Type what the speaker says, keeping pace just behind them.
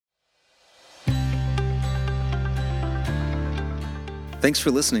Thanks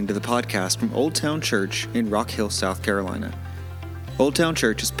for listening to the podcast from Old Town Church in Rock Hill, South Carolina. Old Town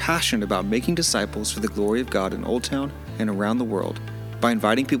Church is passionate about making disciples for the glory of God in Old Town and around the world by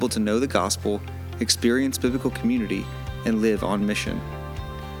inviting people to know the gospel, experience biblical community, and live on mission.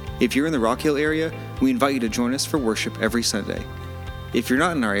 If you're in the Rock Hill area, we invite you to join us for worship every Sunday. If you're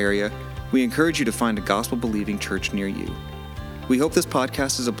not in our area, we encourage you to find a gospel-believing church near you. We hope this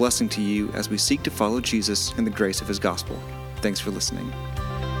podcast is a blessing to you as we seek to follow Jesus in the grace of his gospel. Thanks for listening.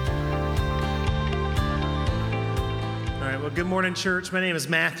 All right, well, good morning, church. My name is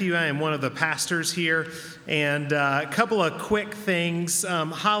Matthew. I am one of the pastors here. And a couple of quick things.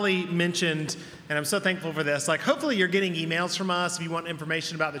 Holly mentioned, and I'm so thankful for this, hopefully you're getting emails from us if you want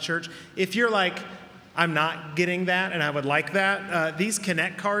information about the church. If you're like, I'm not getting that and I would like that, these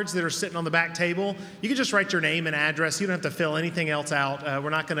Connect cards that are sitting on the back table, you can just write your name and address. You don't have to fill anything else out. We're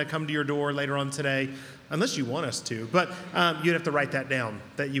not going to come to your door later on today, unless you want us to, but you'd have to write that down,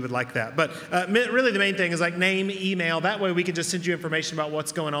 that you would like that. But really the main thing is name, email. That way we can just send you information about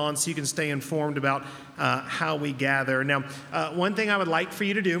what's going on so you can stay informed about how we gather. Now, one thing I would like for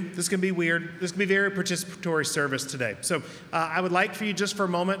you to do, this is going to be weird, this is going to be very participatory service today. So I would like for you just for a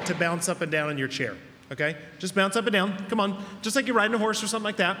moment to bounce up and down in your chair. Okay, just bounce up and down. Come on, just like you're riding a horse or something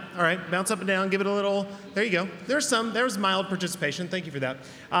like that. All right, bounce up and down, give it a little, there you go. There's mild participation. Thank you for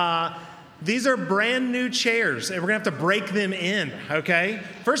that. These are brand new chairs, and we're gonna have to break them in, okay?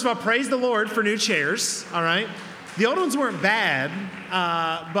 First of all, praise the Lord for new chairs, all right? The old ones weren't bad,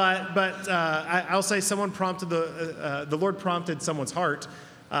 but I'll say someone prompted, the Lord prompted someone's heart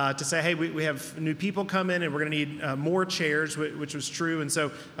to say, hey, we have new people come in and we're going to need more chairs, which was true. And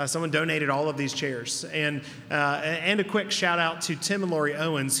so someone donated all of these chairs. And a quick shout out to Tim and Lori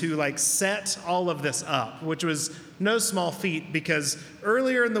Owens, who set all of this up, which was no small feat, because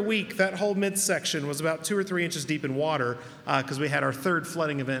earlier in the week, that whole midsection was about 2 or 3 inches deep in water because we had our third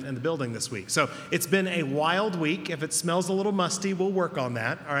flooding event in the building this week. So it's been a wild week. If it smells a little musty, we'll work on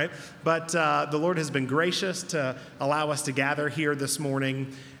that, all right? But the Lord has been gracious to allow us to gather here this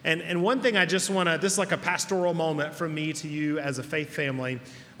morning. And one thing I just want to, this is like a pastoral moment from me to you as a faith family.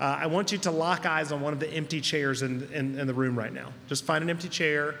 I want you to lock eyes on one of the empty chairs in the room right now. Just find an empty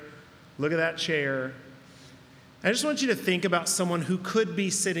chair, look at that chair. I just want you to think about someone who could be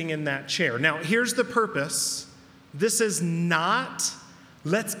sitting in that chair. Now, here's the purpose. This is not,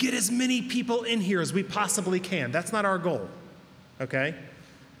 let's get as many people in here as we possibly can. That's not our goal, okay?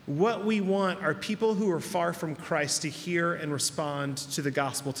 What we want are people who are far from Christ to hear and respond to the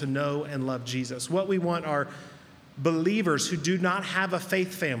gospel, to know and love Jesus. What we want are believers who do not have a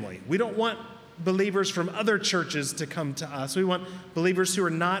faith family. We don't want believers from other churches to come to us. We want believers who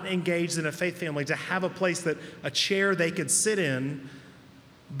are not engaged in a faith family to have a place, that a chair they could sit in,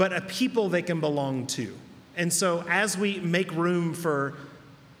 but a people they can belong to. And so as we make room for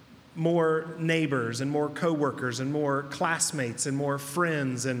more neighbors and more coworkers and more classmates and more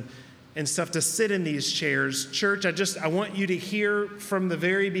friends and stuff to sit in these chairs, church, I want you to hear from the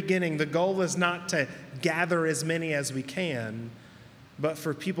very beginning, the goal is not to gather as many as we can, but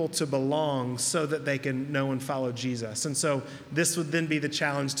for people to belong so that they can know and follow Jesus. And so this would then be the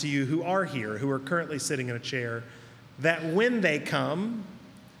challenge to you who are here, who are currently sitting in a chair, that when they come,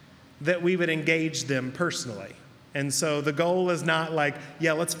 that we would engage them personally. And so the goal is not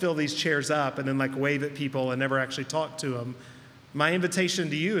let's fill these chairs up and then wave at people and never actually talk to them. My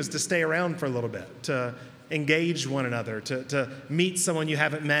invitation to you is to stay around for a little bit, to engage one another, to meet someone you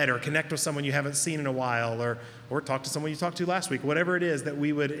haven't met or connect with someone you haven't seen in a while, or talk to someone you talked to last week, whatever it is, that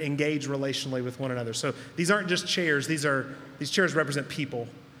we would engage relationally with one another. So these aren't just chairs, these chairs represent people.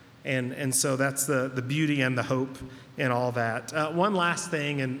 And so that's the beauty and the hope and all that. One last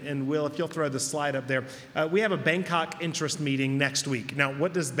thing, and Will, if you'll throw the slide up there. We have a Bangkok interest meeting next week. Now,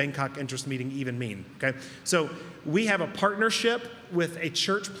 what does Bangkok interest meeting even mean? Okay, so we have a partnership with a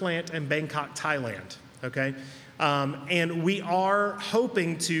church plant in Bangkok, Thailand. Okay, and we are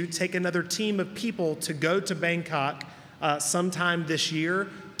hoping to take another team of people to go to Bangkok sometime this year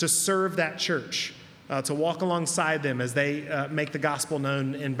to serve that church. To walk alongside them as they make the gospel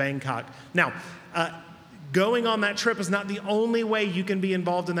known in Bangkok. Now, going on that trip is not the only way you can be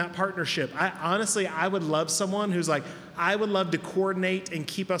involved in that partnership. I would love someone who's I would love to coordinate and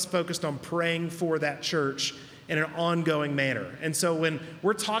keep us focused on praying for that church in an ongoing manner. And so when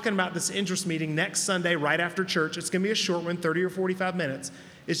we're talking about this interest meeting next Sunday right after church, it's going to be a short one, 30 or 45 minutes.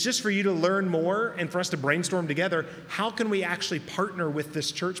 It's just for you to learn more and for us to brainstorm together, how can we actually partner with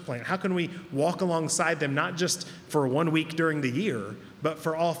this church plant? How can we walk alongside them, not just for 1 week during the year, but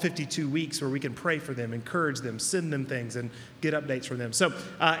for all 52 weeks where we can pray for them, encourage them, send them things, and get updates from them. So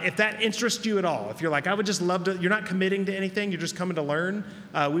if that interests you at all, if you're like, I would just love to, you're not committing to anything, you're just coming to learn,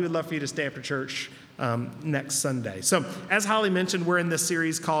 we would love for you to stay after church next Sunday. So as Holly mentioned, we're in this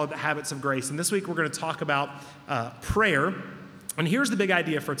series called Habits of Grace, and this week we're going to talk about prayer. And here's the big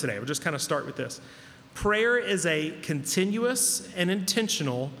idea for today. We'll just kind of start with this. Prayer is a continuous and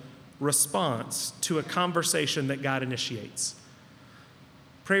intentional response to a conversation that God initiates.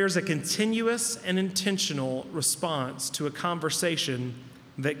 Prayer is a continuous and intentional response to a conversation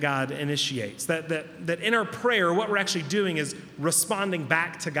that God initiates. That in our prayer, what we're actually doing is responding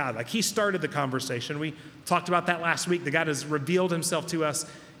back to God. Like He started the conversation. We talked about that last week, that God has revealed Himself to us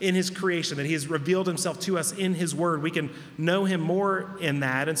in His creation, that He has revealed Himself to us in His Word. We can know Him more in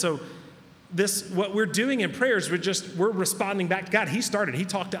that. And so what we're doing in prayer is we're responding back to God. He started. He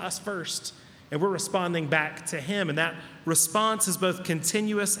talked to us first, and we're responding back to Him. And that response is both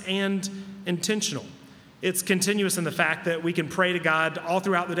continuous and intentional. It's continuous in the fact that we can pray to God all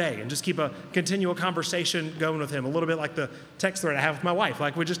throughout the day and just keep a continual conversation going with Him, a little bit like the text thread I have with my wife.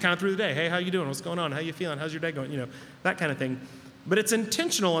 Like we just kind of through the day, hey, how you doing? What's going on? How you feeling? How's your day going? That kind of thing. But it's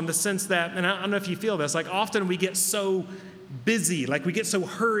intentional in the sense that, and I don't know if you feel this, like often we get so busy, like we get so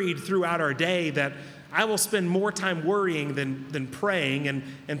hurried throughout our day that I will spend more time worrying than praying,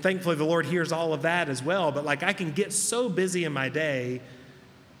 and thankfully the Lord hears all of that as well. But like I can get so busy in my day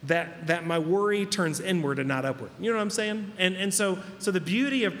that my worry turns inward and not upward. You know what I'm saying? And so the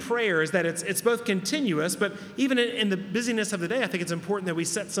beauty of prayer is that it's both continuous, but even in the busyness of the day, I think it's important that we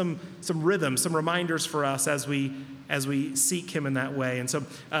set some rhythm, some reminders for us as we seek Him in that way. And so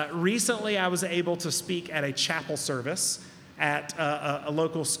recently I was able to speak at a chapel service at a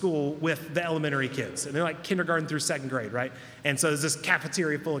local school with the elementary kids. And they're like kindergarten through second grade, right? And so there's this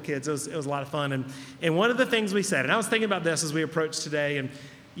cafeteria full of kids. It was a lot of fun. And one of the things we said, and I was thinking about this as we approached today, and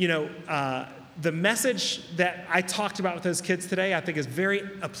the message that I talked about with those kids today, I think is very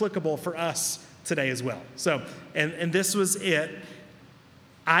applicable for us today as well. So, and this was it.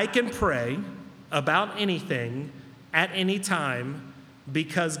 I can pray about anything at any time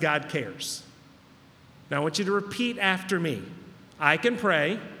because God cares. Now I want you to repeat after me. I can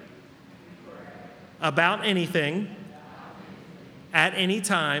pray about anything at any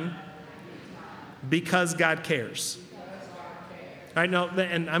time because God cares. All right, no,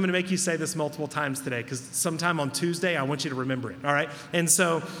 and I'm going to make you say this multiple times today because sometime on Tuesday, I want you to remember it, all right? And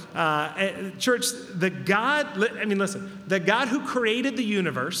so, church, the God who created the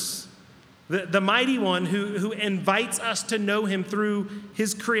universe, the mighty one who invites us to know Him through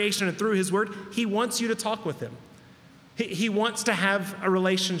His creation and through His Word, He wants you to talk with Him. He wants to have a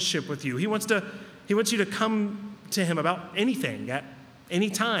relationship with you. He wants you to come to Him about anything at any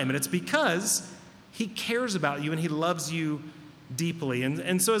time, and it's because He cares about you and He loves you deeply.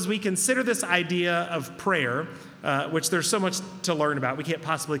 And so as we consider this idea of prayer, which there's so much to learn about, we can't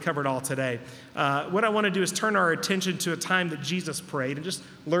possibly cover it all today. What I want to do is turn our attention to a time that Jesus prayed and just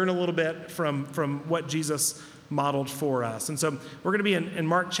learn a little bit from what Jesus modeled for us. And so we're going to be in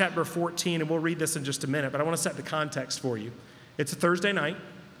Mark chapter 14, and we'll read this in just a minute, but I want to set the context for you. It's a Thursday night.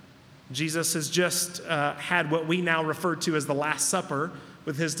 Jesus has just had what we now refer to as the Last Supper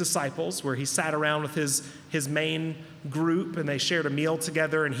with His disciples, where He sat around with his main group and they shared a meal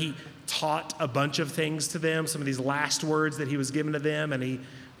together, and He taught a bunch of things to them, some of these last words that He was given to them, and He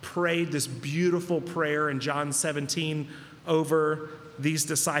prayed this beautiful prayer in John 17 over these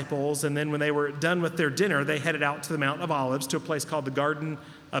disciples. And then when they were done with their dinner, they headed out to the Mount of Olives to a place called the Garden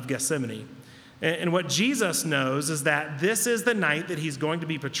of Gethsemane. And what Jesus knows is that this is the night that He's going to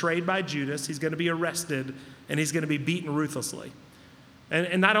be betrayed by Judas, He's going to be arrested, and He's going to be beaten ruthlessly.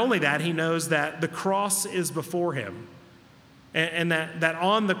 And not only that, He knows that the cross is before Him. And that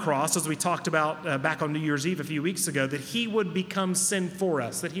on the cross, as we talked about back on New Year's Eve a few weeks ago, that He would become sin for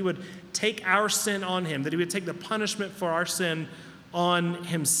us, that He would take our sin on Him, that He would take the punishment for our sin on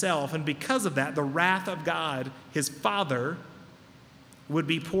Himself. And because of that, the wrath of God, His Father, would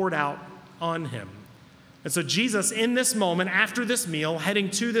be poured out on Him. And so Jesus, in this moment, after this meal, heading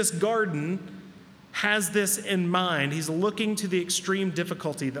to this garden, has this in mind. He's looking to the extreme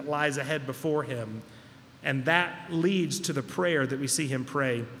difficulty that lies ahead before Him. And that leads to the prayer that we see Him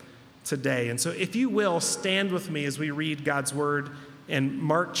pray today. And so if you will, stand with me as we read God's Word in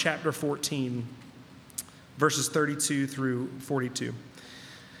Mark chapter 14, verses 32 through 42.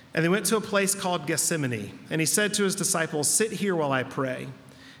 And they went to a place called Gethsemane, and He said to His disciples, "Sit here while I pray."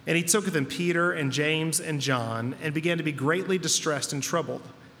 And He took with Him Peter and James and John and began to be greatly distressed and troubled.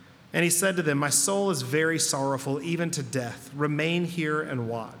 And he said to them, "My soul is very sorrowful, even to death. Remain here and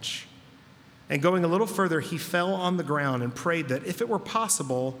watch." And going a little further, he fell on the ground and prayed that if it were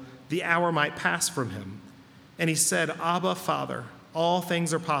possible, the hour might pass from him. And he said, "Abba, Father, all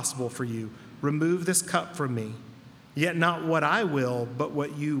things are possible for you. Remove this cup from me. Yet not what I will, but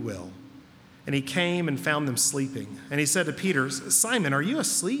what you will." And he came and found them sleeping. And he said to Peter, "Simon, are you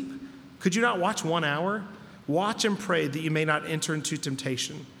asleep? Could you not watch 1 hour? Watch and pray that you may not enter into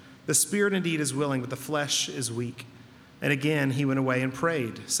temptation. The spirit indeed is willing, but the flesh is weak." And again he went away and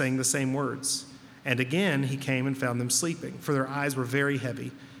prayed, saying the same words. And again he came and found them sleeping, for their eyes were very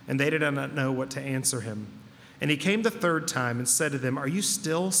heavy, and they did not know what to answer him. And he came the third time and said to them, "Are you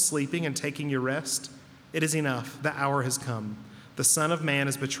still sleeping and taking your rest? It is enough. The hour has come. The Son of Man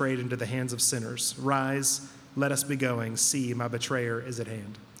is betrayed into the hands of sinners. Rise, let us be going. See, my betrayer is at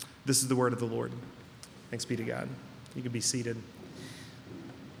hand." This is the word of the Lord. Thanks be to God. You can be seated.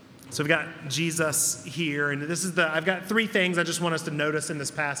 So we've got Jesus here, and I've got 3 things I just want us to notice in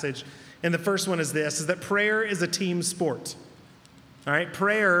this passage. And the first one is that prayer is a team sport. All right,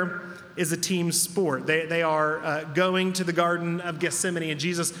 prayer is a team sport. They are going to the Garden of Gethsemane, and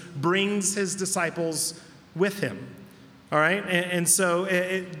Jesus brings his disciples with him. All right, and so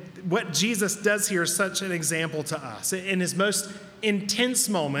what Jesus does here is such an example to us. In his most intense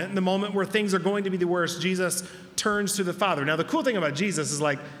moment, the moment where things are going to be the worst, Jesus turns to the Father. Now, the cool thing about Jesus is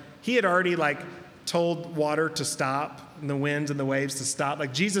he had already told water to stop and the winds and the waves to stop.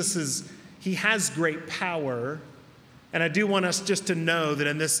 He has great power. And I do want us just to know that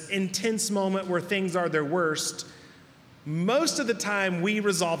in this intense moment where things are their worst, most of the time we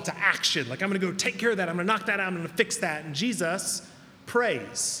resolve to action. I'm going to go take care of that. I'm going to knock that out. I'm going to fix that. And Jesus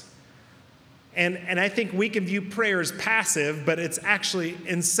prays. And I think we can view prayer as passive, but it's actually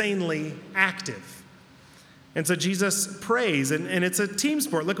insanely active. And so Jesus prays, and it's a team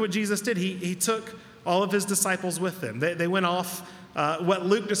sport. Look what Jesus did. He took all of his disciples with him. They went off what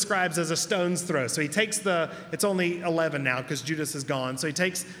Luke describes as a stone's throw. So he takes it's only 11 now because Judas is gone. So he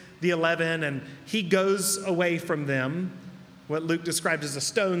takes the 11 and he goes away from them, what Luke described as a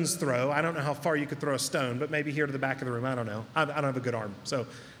stone's throw. I don't know how far you could throw a stone, but maybe here to the back of the room. I don't know. I don't have a good arm, so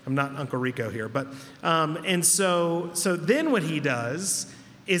I'm not Uncle Rico here. But and so then what he does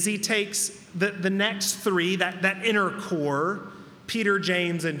is he takes the next 3, that inner core, Peter,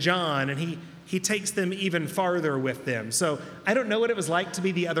 James, and John, and he takes them even farther with them. So I don't know what it was like to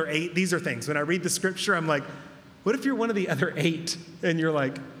be the other 8. These are things. When I read the scripture, I'm like, what if you're one of the other 8? And you're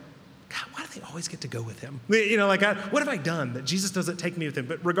like, God, why do they always get to go with him? What have I done that Jesus doesn't take me with him?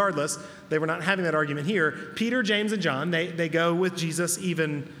 But regardless, they were not having that argument here. Peter, James, and John, they go with Jesus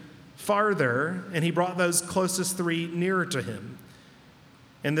even farther, and he brought those closest 3 nearer to him.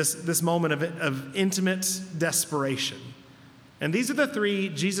 And this moment of intimate desperation. And these are the 3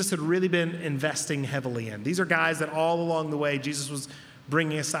 Jesus had really been investing heavily in. These are guys that all along the way Jesus was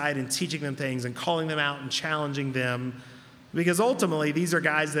bringing aside and teaching them things and calling them out and challenging them. Because ultimately, these are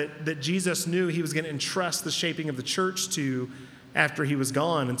guys that Jesus knew he was going to entrust the shaping of the church to after he was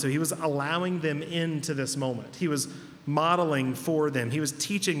gone. And so he was allowing them into this moment. He was modeling for them. He was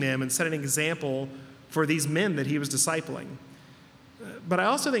teaching them and setting an example for these men that he was discipling. But I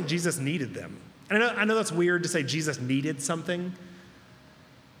also think Jesus needed them. And I know that's weird to say Jesus needed something.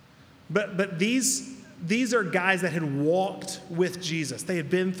 But these are guys that had walked with Jesus. They had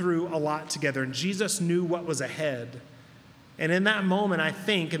been through a lot together, and Jesus knew what was ahead. And in that moment, I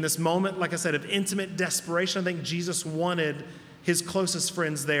think, in this moment, like I said, of intimate desperation, I think Jesus wanted his closest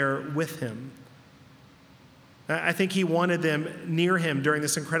friends there with him. I think he wanted them near him during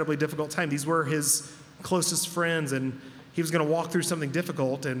this incredibly difficult time. These were his closest friends, and he was going to walk through something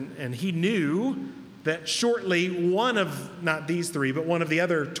difficult, and he knew that shortly not these 3, but one of the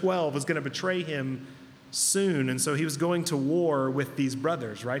other 12 was going to betray him soon. And so he was going to war with these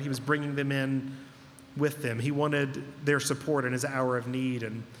brothers, right? He was bringing them in with them. He wanted their support in his hour of need.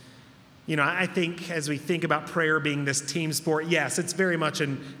 And, I think as we think about prayer being this team sport, yes, it's very much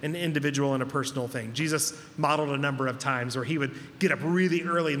an individual and a personal thing. Jesus modeled a number of times where he would get up really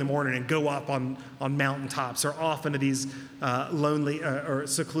early in the morning and go up on mountaintops or off into these lonely or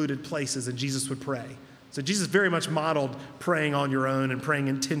secluded places, and Jesus would pray. So Jesus very much modeled praying on your own and praying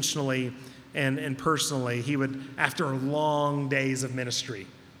intentionally and personally. He would, after long days of ministry,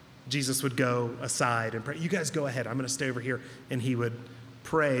 Jesus would go aside and pray. You guys go ahead. I'm going to stay over here. And he would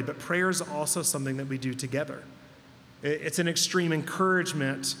pray. But prayer is also something that we do together. It's an extreme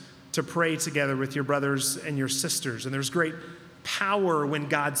encouragement to pray together with your brothers and your sisters. And there's great power when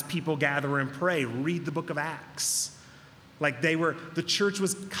God's people gather and pray. Read the book of Acts. The church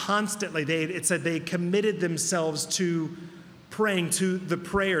was constantly, it said they committed themselves to praying to the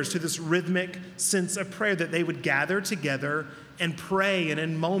prayers, to this rhythmic sense of prayer, that they would gather together and pray. And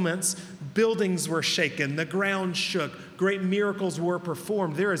in moments, buildings were shaken, the ground shook, great miracles were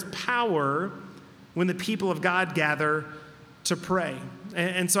performed. There is power when the people of God gather to pray.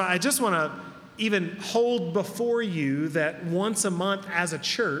 And so I just want to even hold before you that once a month as a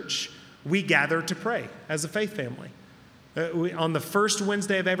church, we gather to pray as a faith family. On the first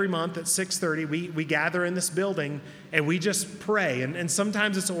Wednesday of every month at 6:30, we gather in this building and we just pray. And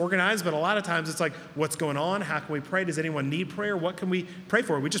sometimes it's organized, but a lot of times it's like, what's going on? How can we pray? Does anyone need prayer? What can we pray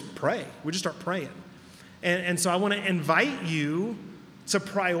for? We just pray. We just start praying. And so I want to invite you to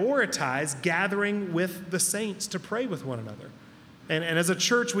prioritize gathering with the saints to pray with one another. And as a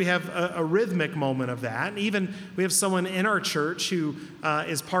church, we have a rhythmic moment of that. And even we have someone in our church who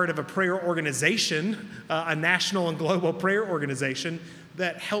is part of a prayer organization, a national and global prayer organization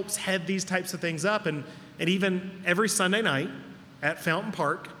that helps head these types of things up. And even every Sunday night at Fountain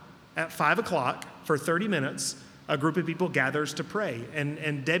Park at 5 o'clock for 30 minutes, a group of people gathers to pray.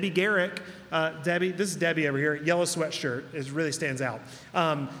 And Debbie Garrick, this is Debbie over here, yellow sweatshirt, it really stands out.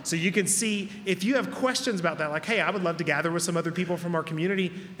 So you can see, if you have questions about that, like, hey, I would love to gather with some other people from our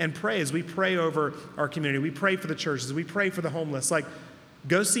community and pray as we pray over our community. We pray for the churches. We pray for the homeless. Like,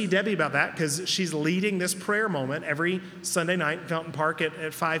 go see Debbie about that, because she's leading this prayer moment every Sunday night in Fountain Park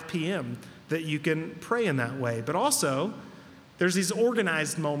at 5 p.m. that you can pray in that way. But also, there's these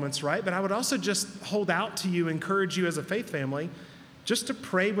organized moments, right? But I would also just hold out to you, encourage you as a faith family, just to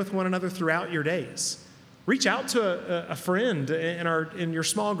pray with one another throughout your days. Reach out to a friend in your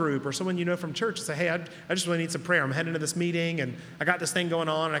small group or someone you know from church and say, hey, I just really need some prayer. I'm heading to this meeting and I got this thing going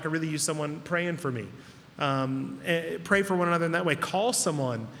on and I could really use someone praying for me. Pray for one another in that way. Call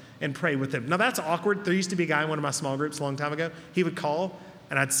someone and pray with them. Now that's awkward. There used to be a guy in one of my small groups a long time ago. He would call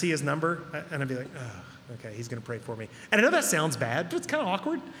and I'd see his number and I'd be like, oh. Okay, he's going to pray for me. And I know that sounds bad, but it's kind of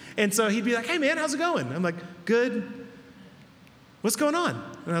awkward. And so he'd be like, hey, man, how's it going? I'm like, good. What's going on?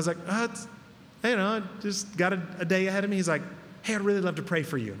 And I was like, I just got a day ahead of me. He's like, hey, I'd really love to pray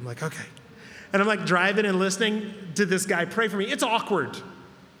for you. I'm like, okay. And I'm like driving and listening to this guy pray for me. It's awkward,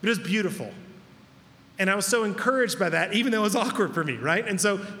 but it's beautiful. And I was so encouraged by that, even though it was awkward for me, right? And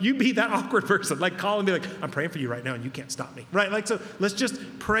so you be that awkward person. Like, call and be like, I'm praying for you right now, and you can't stop me, right? Like, so let's just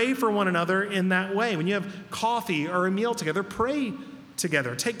pray for one another in that way. When you have coffee or a meal together, pray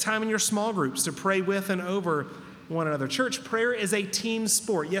together. Take time in your small groups to pray with and over one another. Church, prayer is a team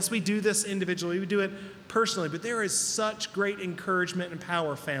sport. Yes, we do this individually. We do it personally, but there is such great encouragement and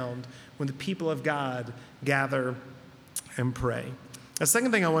power found when the people of God gather and pray. The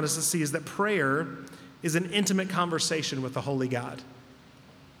second thing I want us to see is that prayer is an intimate conversation with the Holy God.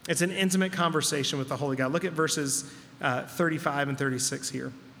 It's an intimate conversation with the Holy God. Look at verses 35 and 36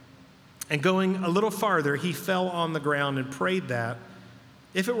 here. And going a little farther, he fell on the ground and prayed that,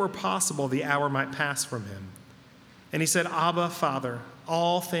 if it were possible, the hour might pass from him. And he said, Abba, Father,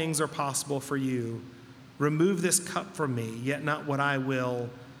 all things are possible for you. Remove this cup from me, yet not what I will,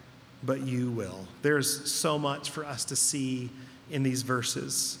 but you will. There's so much for us to see in these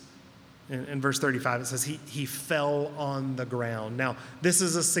verses. In verse 35, it says, he fell on the ground. Now, this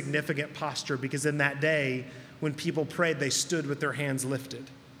is a significant posture because in that day, when people prayed, they stood with their hands lifted.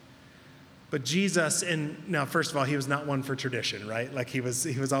 But Jesus, now, first of all, he was not one for tradition, right? Like he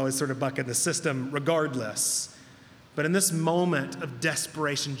was always sort of bucking the system regardless. But in this moment of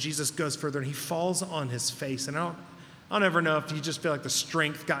desperation, Jesus goes further and he falls on his face. And I don't ever know if you just feel like the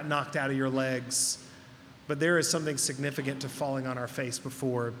strength got knocked out of your legs. But there is something significant to falling on our face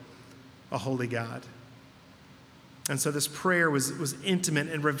before a holy God. And so this prayer was intimate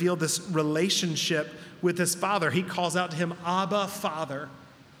and revealed this relationship with his Father. He calls out to him, Abba, Father.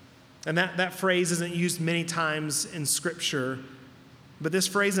 And that phrase isn't used many times in Scripture, but this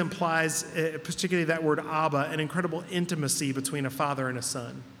phrase implies, particularly that word Abba, an incredible intimacy between a father and a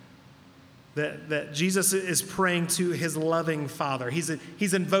son. That Jesus is praying to his loving Father.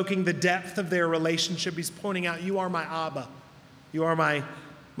 He's invoking the depth of their relationship. He's pointing out, you are my Abba. You are my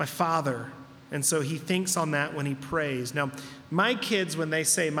Father. And so he thinks on that when he prays. Now, my kids, when they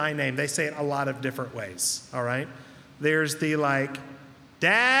say my name, they say it a lot of different ways, all right? There's the like,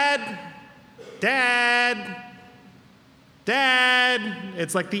 Dad, Dad, Dad.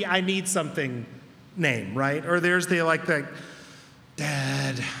 It's like the I need something name, right? Or there's the like the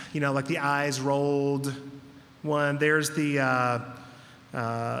Dad, like the eyes rolled one. There's the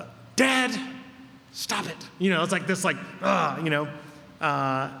Dad, stop it. It's like this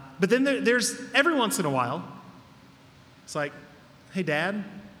but then there's every once in a while, it's like, hey, Dad.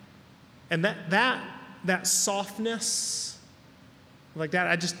 And that softness, like,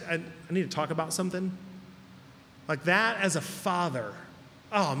 Dad, I need to talk about something. Like that as a father,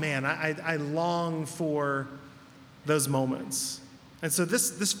 oh man, I long for those moments. And so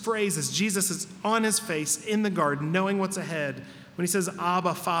this phrase, as Jesus is on his face in the garden, knowing what's ahead, when he says,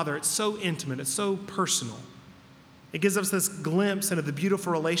 Abba, Father, it's so intimate, it's so personal. It gives us this glimpse into the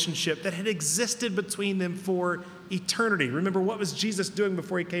beautiful relationship that had existed between them for eternity. Remember, what was Jesus doing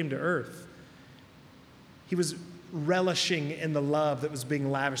before he came to earth? He was relishing in the love that was being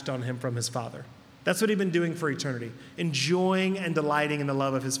lavished on him from his Father. That's what he'd been doing for eternity, enjoying and delighting in the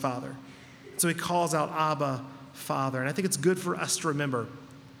love of his Father. So he calls out, Abba, Father. And I think it's good for us to remember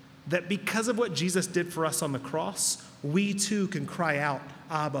that because of what Jesus did for us on the cross, we too can cry out,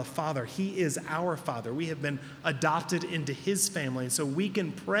 Abba, Father. He is our Father. We have been adopted into his family. And so we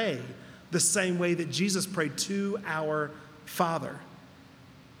can pray the same way that Jesus prayed to our Father.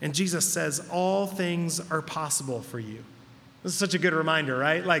 And Jesus says, all things are possible for you. This is such a good reminder,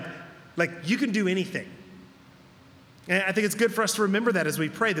 right? Like you can do anything. And I think it's good for us to remember that as we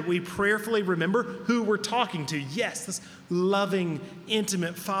pray, that we prayerfully remember who we're talking to. Yes, this loving,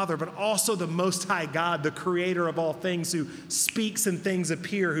 intimate Father, but also the Most High God, the creator of all things, who speaks and things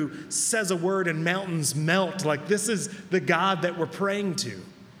appear, who says a word and mountains melt. Like this is the God that we're praying to.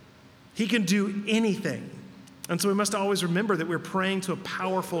 He can do anything. And so we must always remember that we're praying to a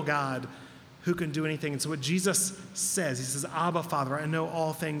powerful God who can do anything. And so what Jesus says, he says, Abba, Father, I know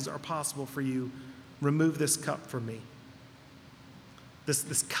all things are possible for you. Remove this cup from me.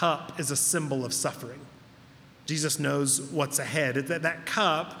 This cup is a symbol of suffering. Jesus knows what's ahead. That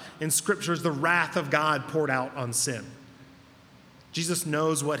cup in Scripture is the wrath of God poured out on sin. Jesus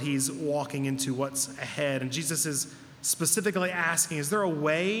knows what he's walking into, what's ahead. And Jesus is specifically asking, is there a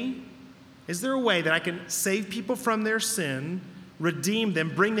way that I can save people from their sin, redeem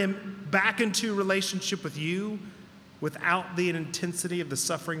them, bring them back into relationship with you without the intensity of the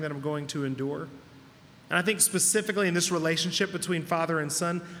suffering that I'm going to endure? And I think specifically in this relationship between father and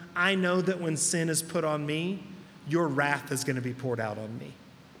son, I know that when sin is put on me, your wrath is going to be poured out on me.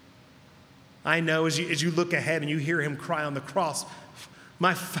 I know as you look ahead and you hear him cry on the cross,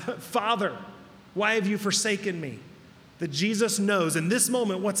 my Father, why have you forsaken me? That Jesus knows in this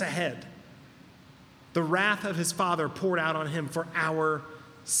moment what's ahead. The wrath of his Father poured out on him for our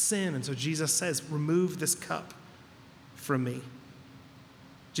sin. And so Jesus says, remove this cup from me.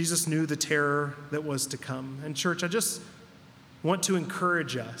 Jesus knew the terror that was to come. And church, I just want to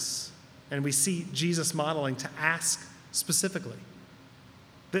encourage us, and we see Jesus modeling, to ask specifically.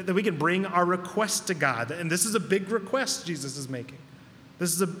 That we can bring our request to God. And this is a big request Jesus is making.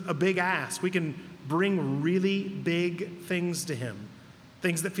 This is a big ask. We can bring really big things to him.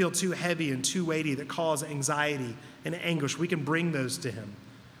 Things that feel too heavy and too weighty, that cause anxiety and anguish. We can bring those to him.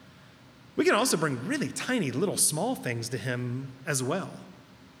 We can also bring really tiny, little, small things to him as well.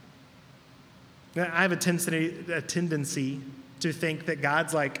 I have a tendency to think that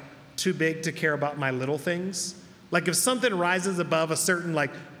God's like too big to care about my little things. Like if something rises above a certain,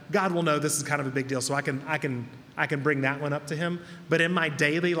 like God will know this is kind of a big deal, so I can bring that one up to him. But in my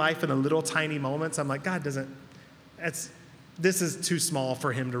daily life, in the little tiny moments, I'm like, God doesn't. This is too small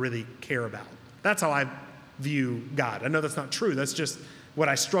for him to really care about. That's how I view God. I know that's not true. That's just what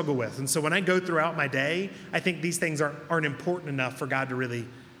I struggle with. And so when I go throughout my day, I think these things aren't important enough for God to really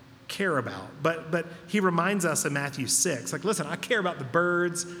care about. But he reminds us in Matthew 6, like, listen, I care about the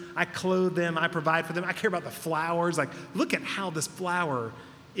birds, I clothe them, I provide for them, I care about the flowers. Like, look at how this flower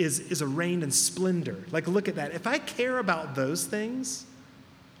is arrayed in splendor. Like, look at that. If I care about those things,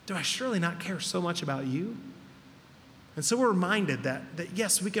 do I surely not care so much about you? And so we're reminded that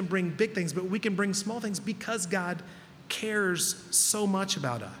yes, we can bring big things, but we can bring small things because God cares so much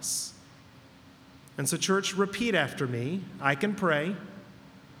about us. And so, church, repeat after me. I can pray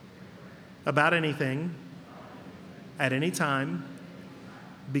about anything, at any time,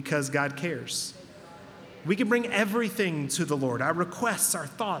 because God cares. We can bring everything to the Lord, our requests, our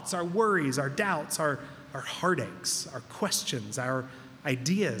thoughts, our worries, our doubts, our heartaches, our questions, our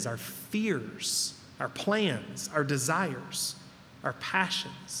ideas, our fears, our plans, our desires, our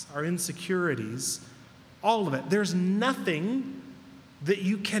passions, our insecurities, all of it. There's nothing that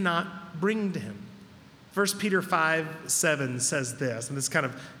you cannot bring to him. 1 Peter 5:7 says this, and this is kind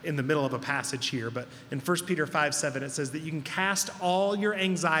of in the middle of a passage here, but in 1 Peter 5:7 it says that you can cast all your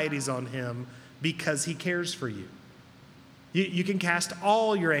anxieties on him because he cares for you. You can cast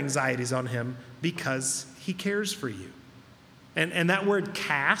all your anxieties on him because he cares for you. And that word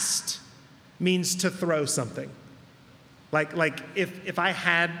cast means to throw something. Like if I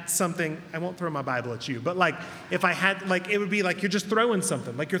had something, I won't throw my Bible at you, but like if I had, like it would be like you're just throwing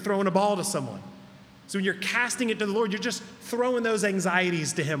something, like you're throwing a ball to someone. So when you're casting it to the Lord, you're just throwing those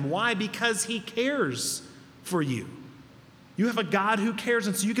anxieties to him. Why? Because he cares for you. You have a God who cares,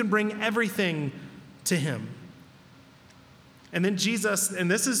 and so you can bring everything to him. And then Jesus, and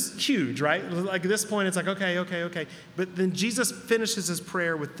this is huge, right? Like at this point, it's like, okay. But then Jesus finishes his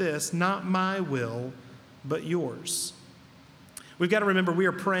prayer with this, not my will, but yours. We've got to remember we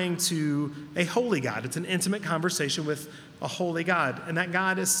are praying to a holy God. It's an intimate conversation with a holy God, and that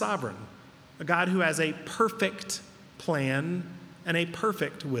God is sovereign, a God who has a perfect plan and a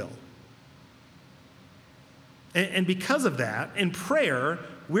perfect will. And because of that, in prayer,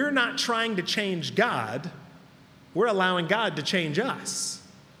 we're not trying to change God. We're allowing God to change us.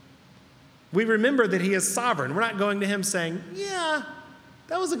 We remember that he is sovereign. We're not going to him saying, yeah,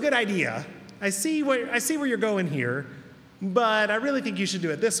 that was a good idea. I see where you're going here, but I really think you should do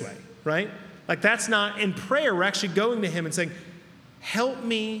it this way, right? Like that's not, in prayer, we're actually going to him and saying, help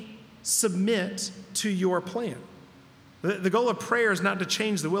me submit to your plan. The goal of prayer is not to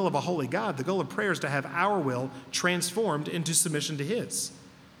change the will of a holy God. The goal of prayer is to have our will transformed into submission to his.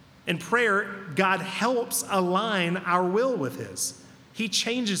 In prayer, God helps align our will with his. He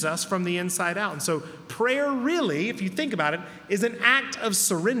changes us from the inside out. And so prayer really, if you think about it, is an act of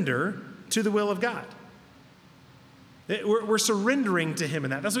surrender to the will of God. We're surrendering to him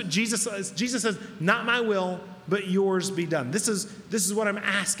in that. That's what Jesus says. Jesus says, not my will, but yours be done. This is what I'm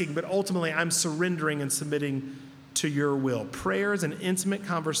asking, but ultimately I'm surrendering and submitting to your will. Prayer is an intimate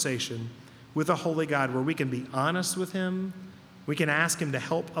conversation with a holy God where we can be honest with him. We can ask him to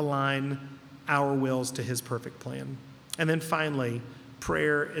help align our wills to his perfect plan. And then finally,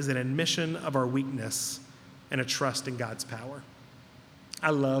 prayer is an admission of our weakness and a trust in God's power. I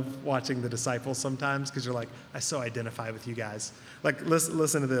love watching the disciples sometimes because you're like, I so identify with you guys. Like,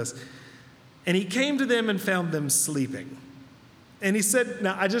 listen to this. And he came to them and found them sleeping. And he said,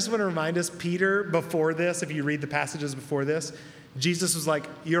 now I just want to remind us, Peter, before this, if you read the passages before this, Jesus was like,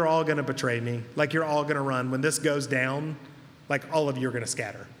 you're all going to betray me. Like, you're all going to run. When this goes down, like all of you are going to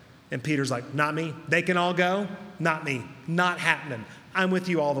scatter. And Peter's like, not me. They can all go. Not me. Not happening. I'm with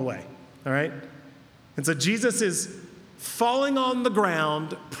you all the way. All right? And so Jesus is falling on the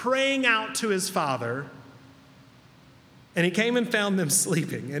ground, praying out to his Father. And he came and found them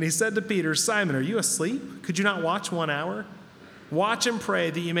sleeping. And he said to Peter, Simon, are you asleep? Could you not watch 1 hour? Watch and pray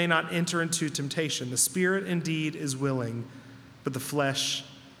that you may not enter into temptation. The spirit indeed is willing, but the flesh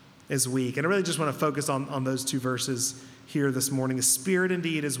is weak. And I really just want to focus on those two verses here this morning. The spirit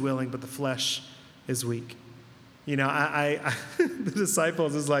indeed is willing, but the flesh is weak. You know, the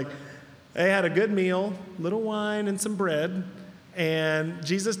disciples is like, they had a good meal, little wine and some bread, and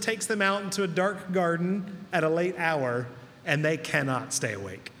Jesus takes them out into a dark garden at a late hour, and they cannot stay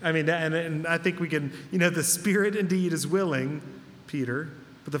awake. I mean, and I think we can, the spirit indeed is willing, Peter,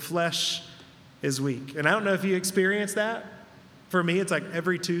 but the flesh is weak. And I don't know if you experience that. For me, it's like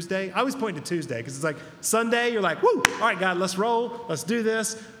every Tuesday. I always point to Tuesday because it's like Sunday, you're like, woo, all right, God, let's roll. Let's do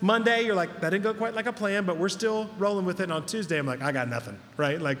this. Monday, you're like, that didn't go quite like a plan, but we're still rolling with it. And on Tuesday, I'm like, I got nothing,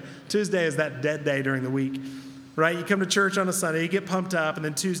 right? Like Tuesday is that dead day during the week, right? You come to church on a Sunday, you get pumped up, and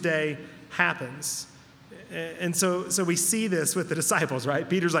then Tuesday happens. And so we see this with the disciples, right?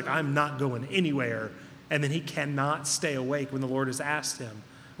 Peter's like, I'm not going anywhere. And then he cannot stay awake when the Lord has asked him,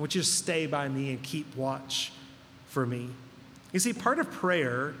 I want you to stay by me and keep watch for me. You see, part of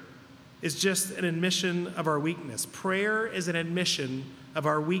prayer is just an admission of our weakness. Prayer is an admission of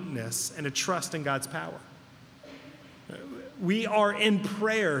our weakness and a trust in God's power. We are in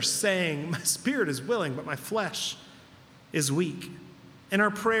prayer saying, my spirit is willing, but my flesh is weak. In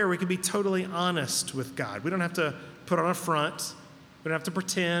our prayer, we can be totally honest with God. We don't have to put on a front. We don't have to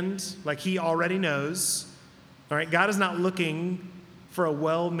pretend like he already knows. All right, God is not looking for a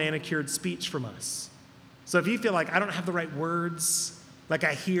well-manicured speech from us. So if you feel like I don't have the right words, like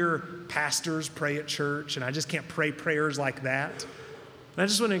I hear pastors pray at church and I just can't pray prayers like that, and I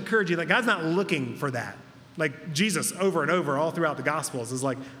just want to encourage you that God's not looking for that. Like Jesus over and over all throughout the Gospels is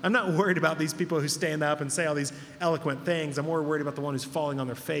like, I'm not worried about these people who stand up and say all these eloquent things. I'm more worried about the one who's falling on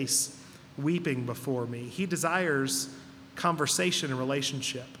their face, weeping before me. He desires conversation and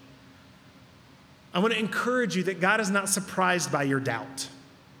relationship. I want to encourage you that God is not surprised by your doubt,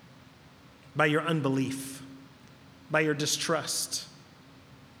 by your unbelief, by your distrust,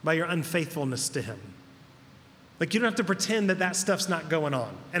 by your unfaithfulness to him. Like, you don't have to pretend that stuff's not going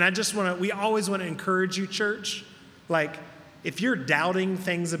on. And we always want to encourage you, church. Like, if you're doubting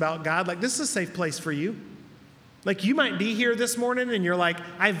things about God, like, this is a safe place for you. Like, you might be here this morning and you're like,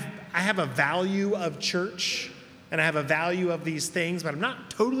 I have a value of church and I have a value of these things, but I'm not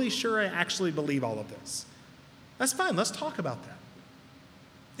totally sure I actually believe all of this. That's fine. Let's talk about that.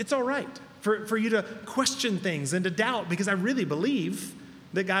 It's all right for you to question things and to doubt, because I really believe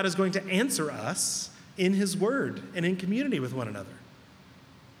that God is going to answer us in his word and in community with one another.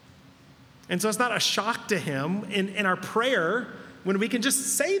 And so it's not a shock to him in our prayer when we can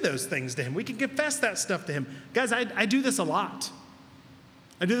just say those things to him. We can confess that stuff to him. Guys, I do this a lot.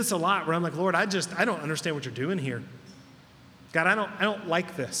 I do this a lot where I'm like, Lord, I don't understand what you're doing here. God, I don't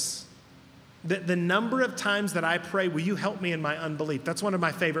like this. The number of times that I pray, will you help me in my unbelief? That's one of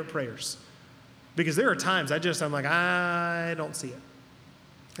my favorite prayers. Because there are times I'm like, I don't see it.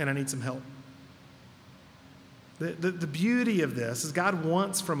 And I need some help. The beauty of this is God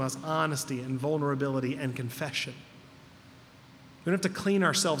wants from us honesty and vulnerability and confession. We don't have to clean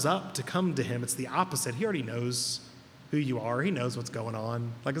ourselves up to come to him. It's the opposite. He already knows who you are. He knows what's going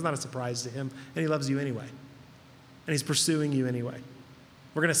on. Like, it's not a surprise to him. And he loves you anyway. And he's pursuing you anyway.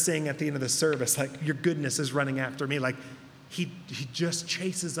 We're going to sing at the end of the service, like, your goodness is running after me. Like, he just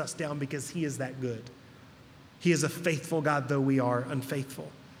chases us down because he is that good. He is a faithful God, though we are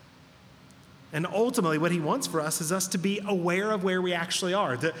unfaithful. And ultimately, what he wants for us is us to be aware of where we actually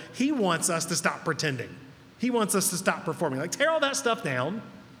are. He wants us to stop pretending. He wants us to stop performing. Like, tear all that stuff down.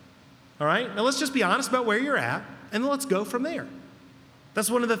 All right? Now, let's just be honest about where you're at, and let's go from there.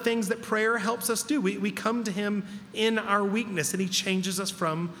 That's one of the things that prayer helps us do. We come to him in our weakness, and he changes us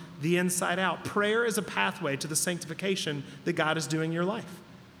from the inside out. Prayer is a pathway to the sanctification that God is doing in your life.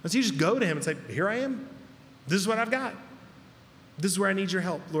 So you just go to him and say, here I am. This is what I've got. This is where I need your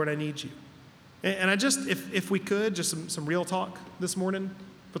help. Lord, I need you. And I just, if we could, just some real talk this morning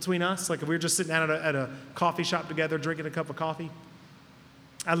between us. Like if we were just sitting down at a coffee shop together, drinking a cup of coffee.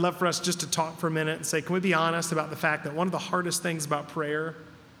 I'd love for us just to talk for a minute and say, can we be honest about the fact that one of the hardest things about prayer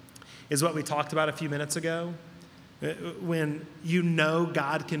is what we talked about a few minutes ago? When you know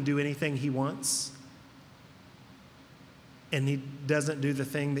God can do anything he wants, and he doesn't do the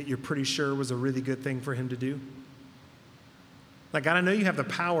thing that you're pretty sure was a really good thing for him to do. Like, God, I know you have the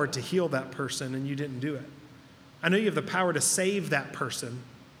power to heal that person, and you didn't do it. I know you have the power to save that person,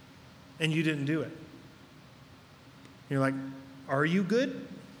 and you didn't do it. You're like, are you good?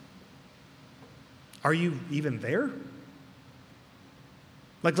 Are you even there?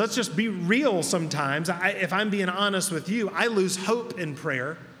 Like, let's just be real sometimes. If I'm being honest with you, I lose hope in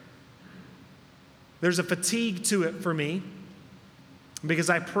prayer. There's a fatigue to it for me because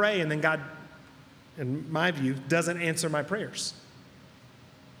I pray and then God, in my view, doesn't answer my prayers.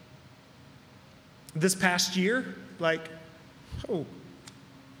 This past year,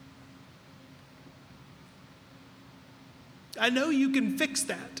 I know you can fix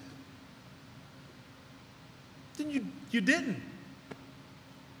that. Then you didn't.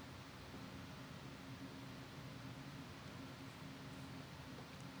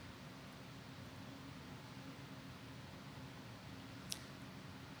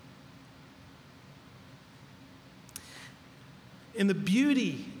 And the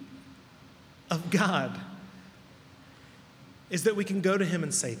beauty of God is that we can go to him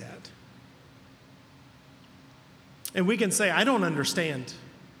and say that. And we can say, I don't understand.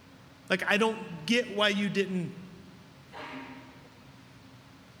 Like, I don't get why you didn't.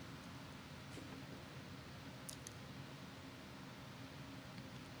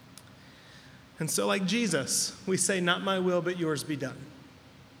 And so, like Jesus, we say, not my will, but yours be done.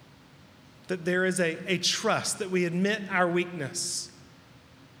 That there is a trust, that we admit our weakness.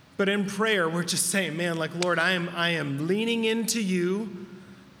 But in prayer, we're just saying, man, like, Lord, I am leaning into you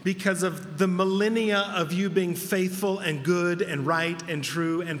because of the millennia of you being faithful and good and right and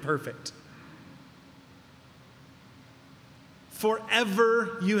true and perfect.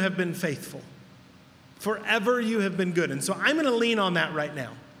 Forever you have been faithful. Forever you have been good. And so I'm going to lean on that right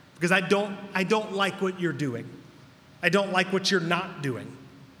now because I don't like what you're doing. I don't like what you're not doing.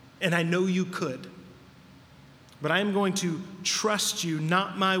 And I know you could. But I am going to trust you,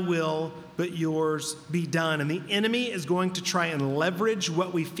 not my will, but yours be done. And the enemy is going to try and leverage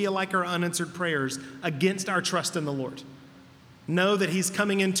what we feel like are unanswered prayers against our trust in the Lord. Know that he's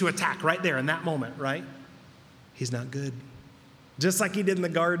coming in to attack right there in that moment, right? He's not good. Just like he did in the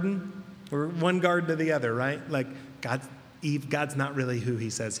garden, or one garden to the other, right? Like, God's not really who he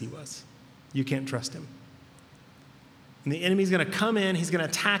says he was. You can't trust him. And the enemy's going to come in, he's going to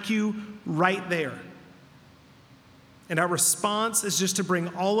attack you right there. And our response is just to bring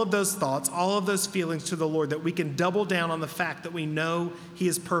all of those thoughts, all of those feelings to the Lord, that we can double down on the fact that we know he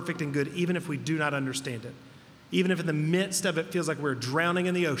is perfect and good, even if we do not understand it. Even if in the midst of it feels like we're drowning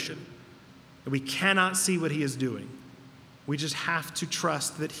in the ocean, that we cannot see what he is doing. We just have to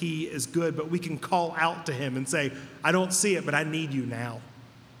trust that he is good, but we can call out to him and say, I don't see it, but I need you now.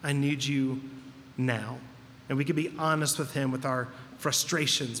 I need you now. And we can be honest with him with our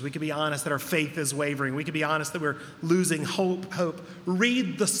frustrations. We can be honest that our faith is wavering. We can be honest that we're losing hope.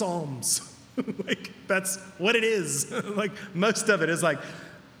 Read the Psalms. Like, that's what it is. Like, most of it is like,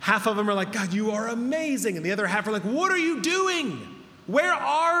 half of them are like, God, you are amazing. And the other half are like, what are you doing? Where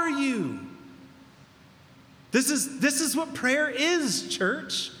are you? This is what prayer is,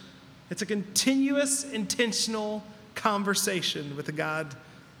 church. It's a continuous, intentional conversation with a God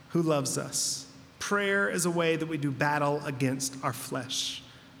who loves us. Prayer is a way that we do battle against our flesh.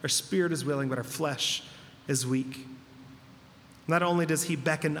 Our spirit is willing, but our flesh is weak. Not only does he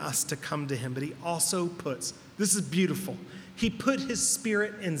beckon us to come to him, but he also puts, this is beautiful, he put his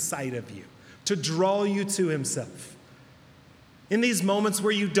spirit inside of you to draw you to himself. In these moments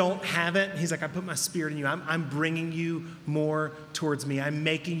where you don't have it, he's like, I put my spirit in you. I'm bringing you more towards me. I'm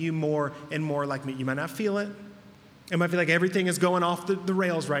making you more and more like me. You might not feel it. It might feel like everything is going off the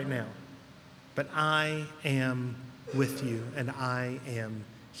rails right now. But I am with you, and I am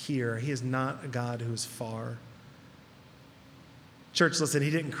here. He is not a God who is far. Church, listen, he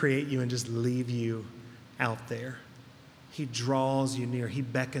didn't create you and just leave you out there. He draws you near. He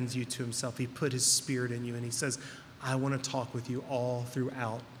beckons you to himself. He put his spirit in you, and he says, I want to talk with you all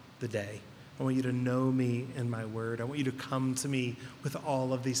throughout the day. I want you to know me and my word. I want you to come to me with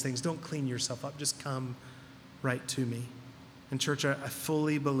all of these things. Don't clean yourself up. Just come right to me. And church, I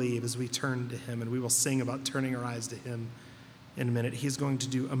fully believe as we turn to him, and we will sing about turning our eyes to him in a minute, he's going to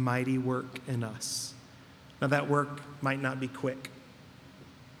do a mighty work in us. Now, that work might not be quick.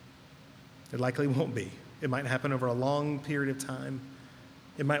 It likely won't be. It might happen over a long period of time.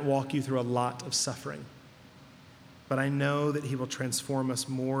 It might walk you through a lot of suffering. But I know that he will transform us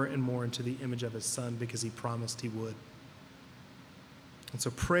more and more into the image of his son because he promised he would. And so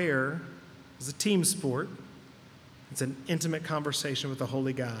prayer is a team sport. It's an intimate conversation with the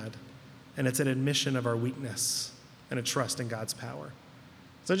holy God, and it's an admission of our weakness and a trust in God's power.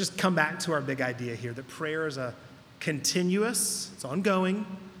 So just come back to our big idea here that prayer is a continuous, it's ongoing,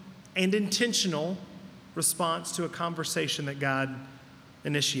 and intentional response to a conversation that God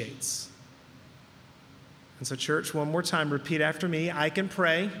initiates. And so, church, one more time, repeat after me. I can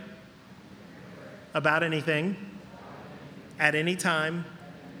pray about anything, at any time,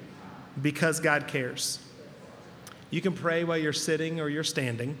 because God cares. You can pray while you're sitting or you're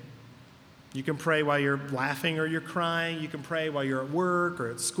standing. You can pray while you're laughing or you're crying. You can pray while you're at work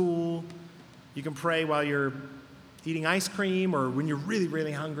or at school. You can pray while you're eating ice cream or when you're really,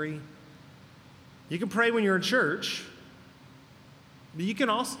 really hungry. You can pray when you're in church. But you can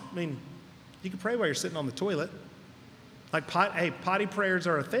also, you can pray while you're sitting on the toilet. Like, potty prayers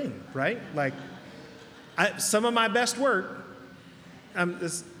are a thing, right? Like, some of my best work,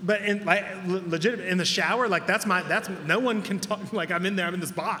 but legit in the shower, like that's no one can talk. Like, I'm in there, I'm in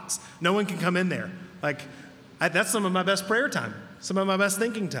this box. No one can come in there. Like, that's some of my best prayer time, some of my best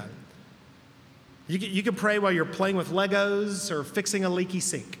thinking time. You can pray while you're playing with Legos or fixing a leaky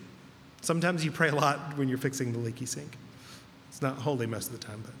sink. Sometimes you pray a lot when you're fixing the leaky sink. It's not holy most of the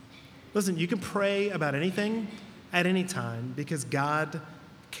time, but listen, you can pray about anything at any time because God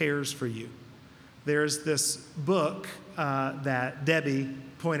cares for you. There's this book that Debbie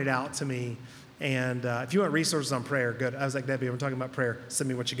pointed out to me, and if you want resources on prayer, good. I was like, Debbie, we're talking about prayer. Send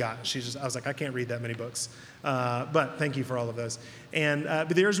me what you got. I was like, I can't read that many books, but thank you for all of those. And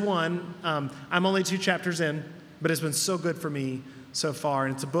but there's one. I'm only 2 chapters in, but it's been so good for me so far.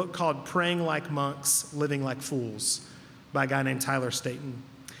 And it's a book called Praying Like Monks, Living Like Fools by a guy named Tyler Staton.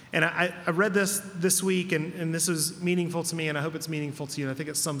 And I read this week, and this was meaningful to me, and I hope it's meaningful to you, and I think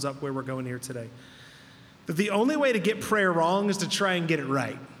it sums up where we're going here today. That the only way to get prayer wrong is to try and get it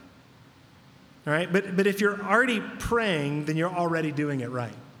right. All right? But if you're already praying, then you're already doing it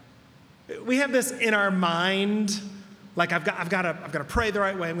right. We have this in our mind, like I've got to pray the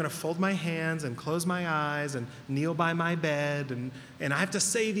right way. I'm going to fold my hands and close my eyes and kneel by my bed, and I have to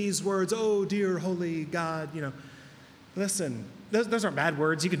say these words, oh, dear holy God, Listen, those aren't bad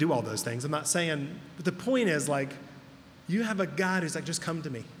words. You can do all those things. I'm not saying, but the point is, like, you have a God who's like, just come to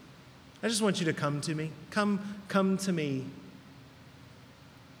me. I just want you to come to me. Come to me.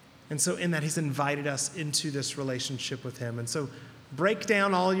 And so in that, he's invited us into this relationship with him. And so break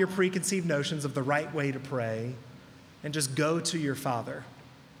down all your preconceived notions of the right way to pray and just go to your Father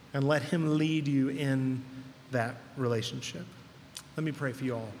and let him lead you in that relationship. Let me pray for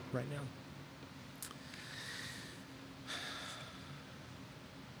you all right now.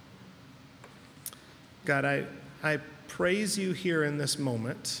 God, I praise you here in this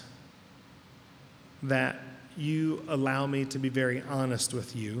moment that you allow me to be very honest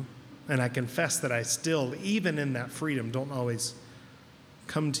with you. And I confess that I still, even in that freedom, don't always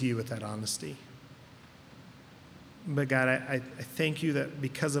come to you with that honesty. But God, I thank you that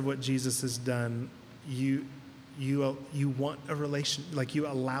because of what Jesus has done, you you want a relation, like you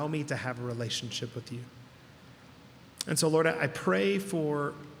allow me to have a relationship with you. And so, Lord, I pray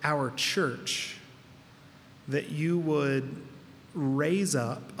for our church that you would raise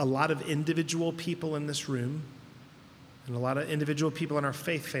up a lot of individual people in this room and a lot of individual people in our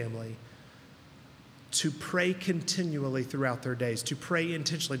faith family to pray continually throughout their days, to pray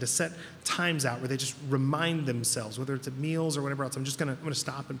intentionally, to set times out where they just remind themselves, whether it's at meals or whatever else. I'm going to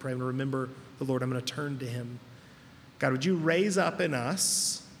stop and pray. I'm going to remember the Lord. I'm going to turn to him. God, would you raise up in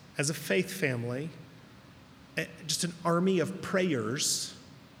us as a faith family just an army of prayers?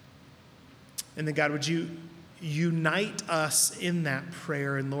 And then, God, would you unite us in that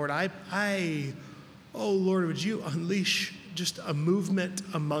prayer? And Lord, oh Lord, would you unleash just a movement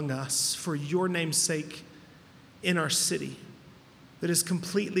among us for your name's sake in our city that is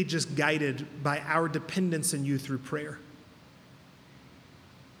completely just guided by our dependence in you through prayer.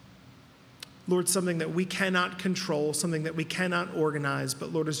 Lord, something that we cannot control, something that we cannot organize,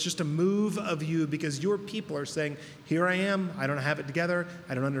 but Lord, it's just a move of you because your people are saying, here I am, I don't have it together,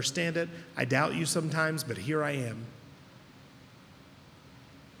 I don't understand it, I doubt you sometimes, but here I am.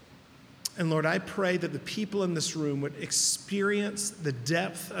 And Lord, I pray that the people in this room would experience the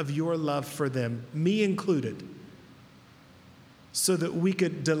depth of your love for them, me included, so that we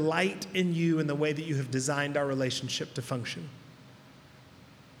could delight in you in the way that you have designed our relationship to function.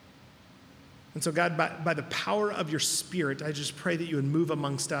 And so, God, by the power of your Spirit, I just pray that you would move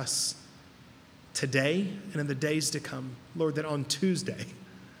amongst us today and in the days to come. Lord, that on Tuesday,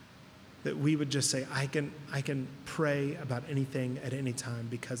 that we would just say, I can pray about anything at any time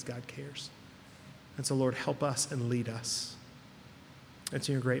because God cares. And so, Lord, help us and lead us. It's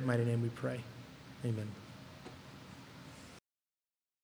in your great mighty name we pray. Amen.